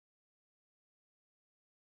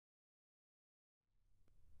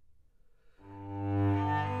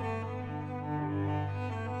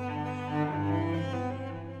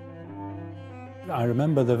I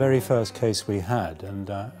remember the very first case we had, and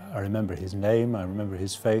I remember his name, I remember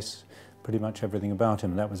his face, pretty much everything about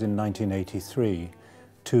him. That was in 1983,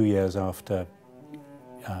 2 years after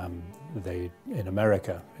they, in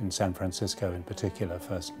America, in San Francisco in particular,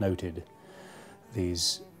 first noted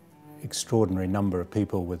these extraordinary number of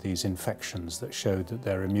people with these infections that showed that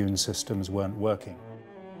their immune systems weren't working.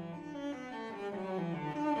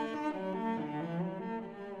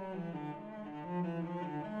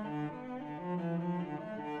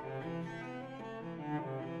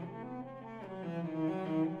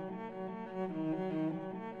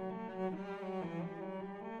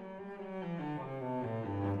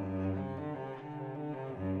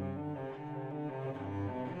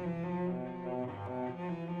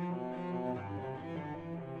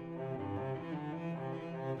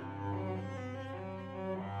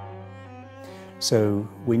 So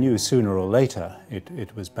we knew sooner or later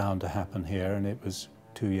it was bound to happen here, and it was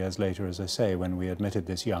 2 years later, as I say, when we admitted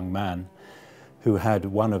this young man who had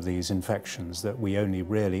one of these infections that we only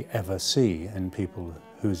really ever see in people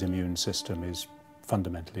whose immune system is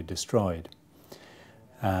fundamentally destroyed.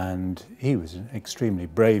 And he was an extremely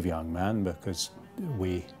brave young man, because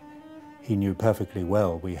he knew perfectly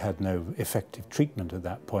well we had no effective treatment at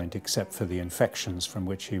that point except for the infections from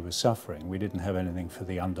which he was suffering. We didn't have anything for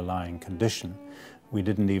the underlying condition. We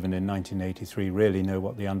didn't even in 1983 really know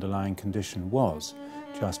what the underlying condition was,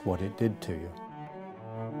 just what it did to you.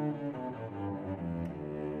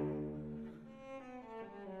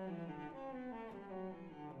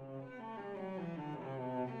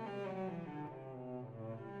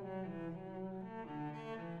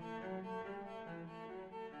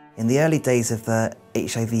 In the early days of the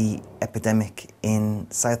HIV epidemic in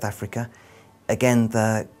South Africa, again,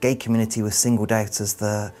 the gay community was singled out as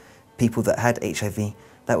the people that had HIV.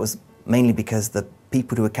 That was mainly because the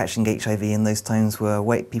people who were catching HIV in those times were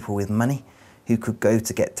white people with money who could go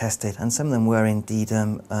to get tested, and some of them were indeed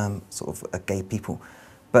sort of gay people.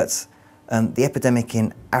 But the epidemic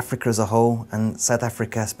in Africa as a whole, and South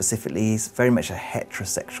Africa specifically, is very much a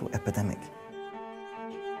heterosexual epidemic.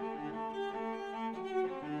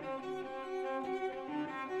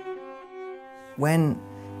 When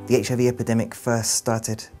the HIV epidemic first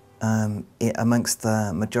started amongst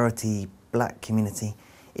the majority black community,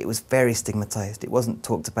 it was very stigmatized. It wasn't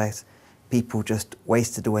talked about. People just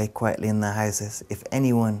wasted away quietly in their houses. If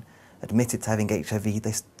anyone admitted to having HIV,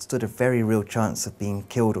 they stood a very real chance of being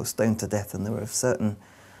killed or stoned to death, and there were certain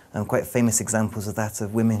quite famous examples of that,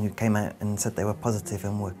 of women who came out and said they were positive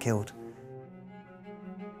and were killed.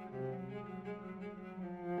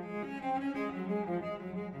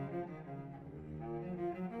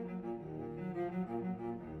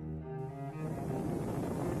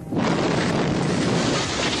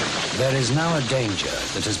 There is now a danger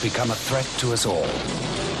that has become a threat to us all.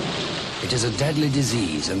 It is a deadly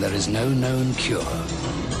disease and there is no known cure.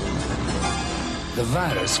 The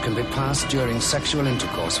virus can be passed during sexual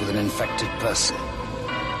intercourse with an infected person.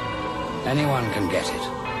 Anyone can get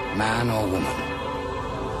it, man or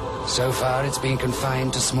woman. So far it's been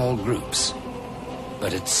confined to small groups,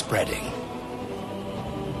 but it's spreading.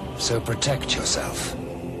 So protect yourself.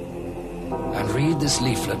 And read this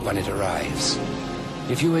leaflet when it arrives.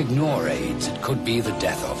 If you ignore AIDS, it could be the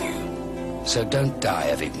death of you. So don't die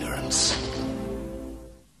of ignorance.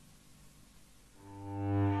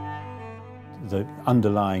 The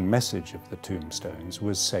underlying message of the tombstones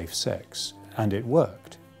was safe sex, and it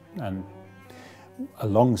worked. And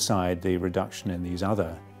alongside the reduction in these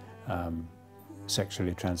other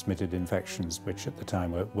sexually transmitted infections, which at the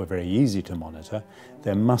time were very easy to monitor,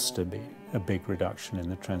 there must have been a big reduction in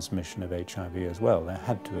the transmission of HIV as well. There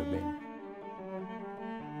had to have been.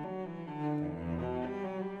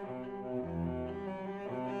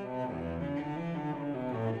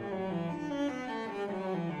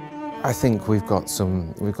 I think we've got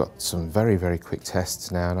some very, very quick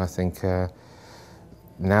tests now, and I think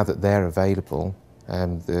now that they're available,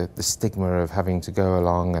 the stigma of having to go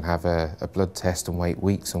along and have a blood test and wait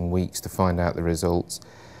weeks and weeks to find out the results,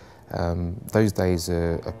 those days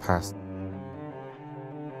are past.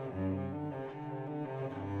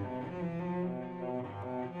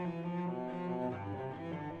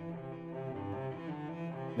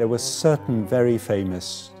 There were certain very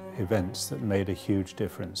famous events that made a huge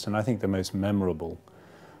difference, and I think the most memorable,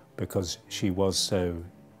 because she was so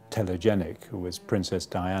telegenic, was Princess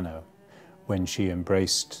Diana, when she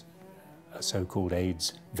embraced a so-called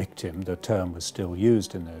AIDS victim. The term was still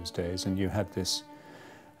used in those days, and you had this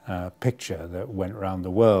picture that went around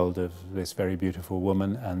the world of this very beautiful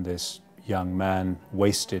woman and this young man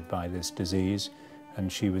wasted by this disease,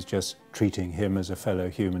 and she was just treating him as a fellow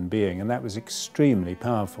human being, and that was extremely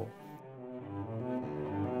powerful.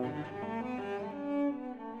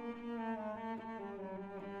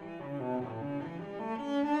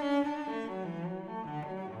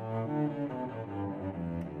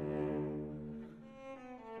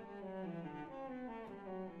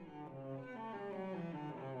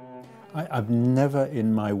 I've never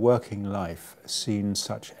in my working life seen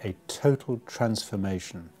such a total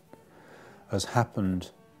transformation as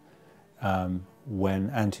happened when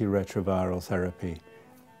antiretroviral therapy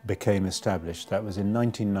became established. That was in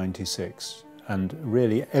 1996, and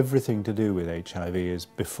really everything to do with HIV is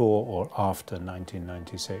before or after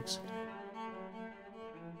 1996.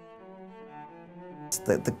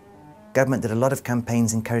 The government did a lot of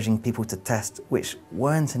campaigns encouraging people to test, which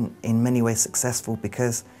weren't in many ways successful,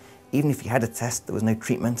 because even if you had a test, there was no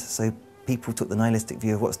treatment, so people took the nihilistic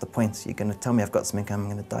view of what's the point? You're going to tell me I've got something, I'm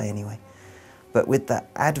going to die anyway. But with the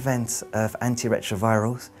advent of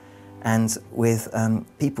antiretrovirals, and with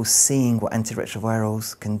people seeing what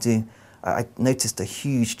antiretrovirals can do, I noticed a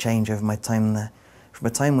huge change over my time there. From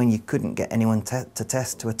a time when you couldn't get anyone to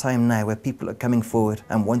test to a time now where people are coming forward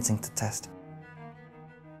and wanting to test.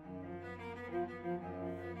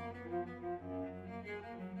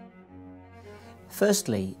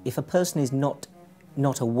 Firstly, if a person is not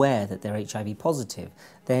aware that they're HIV positive,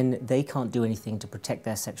 then they can't do anything to protect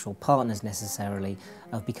their sexual partners necessarily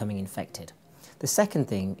of becoming infected. The second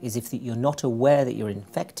thing is, if you're not aware that you're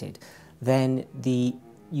infected, then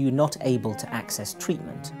you're not able to access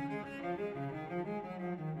treatment.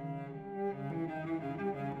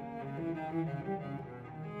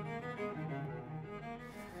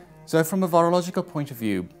 So from a virological point of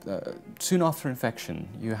view, soon after infection,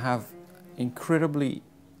 you have incredibly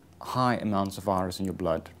high amounts of virus in your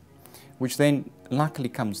blood, which then luckily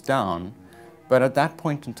comes down, but at that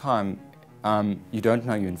point in time, you don't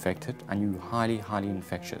know you're infected and you're highly, highly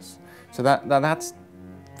infectious. So that's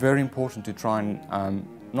very important to try and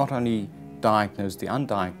not only diagnose the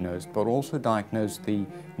undiagnosed, but also diagnose the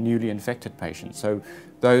newly infected patients. So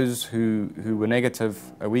those who were negative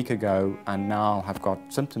a week ago and now have got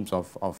symptoms of